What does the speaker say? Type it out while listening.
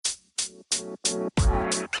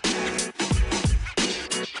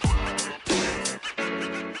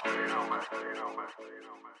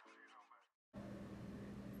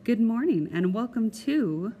Good morning and welcome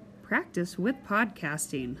to Practice with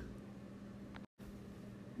Podcasting.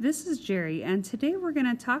 This is Jerry, and today we're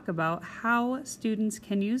going to talk about how students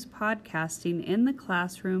can use podcasting in the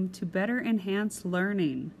classroom to better enhance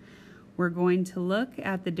learning. We're going to look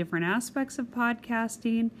at the different aspects of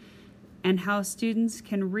podcasting and how students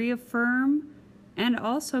can reaffirm and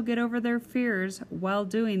also get over their fears while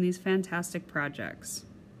doing these fantastic projects.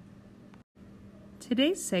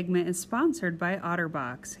 Today's segment is sponsored by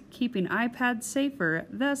OtterBox, keeping iPads safer,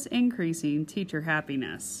 thus increasing teacher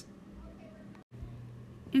happiness.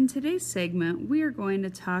 In today's segment, we are going to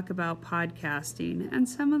talk about podcasting and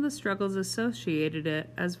some of the struggles associated with it,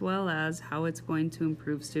 as well as how it's going to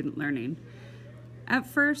improve student learning. At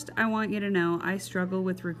first, I want you to know I struggle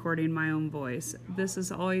with recording my own voice. This has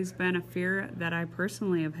always been a fear that I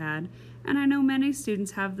personally have had, and I know many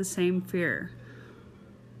students have the same fear.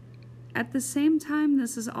 At the same time,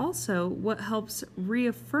 this is also what helps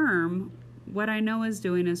reaffirm what I know is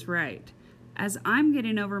doing is right. As I'm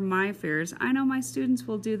getting over my fears, I know my students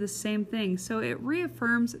will do the same thing, so it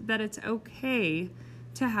reaffirms that it's okay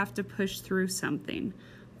to have to push through something.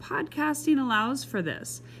 Podcasting allows for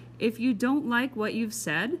this. If you don't like what you've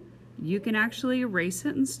said, you can actually erase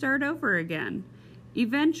it and start over again.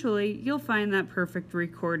 Eventually, you'll find that perfect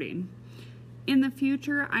recording. In the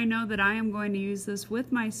future, I know that I am going to use this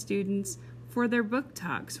with my students for their book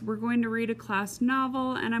talks. We're going to read a class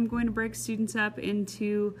novel, and I'm going to break students up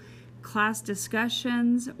into class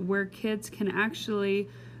discussions where kids can actually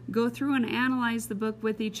go through and analyze the book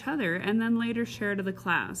with each other and then later share to the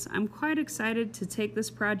class. I'm quite excited to take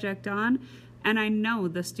this project on, and I know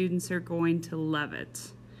the students are going to love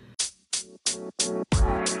it.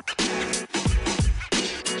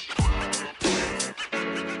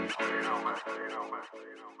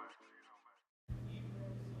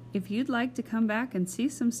 If you'd like to come back and see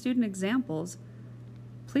some student examples,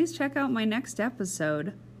 please check out my next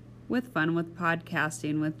episode with Fun with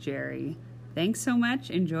Podcasting with Jerry. Thanks so much.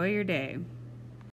 Enjoy your day.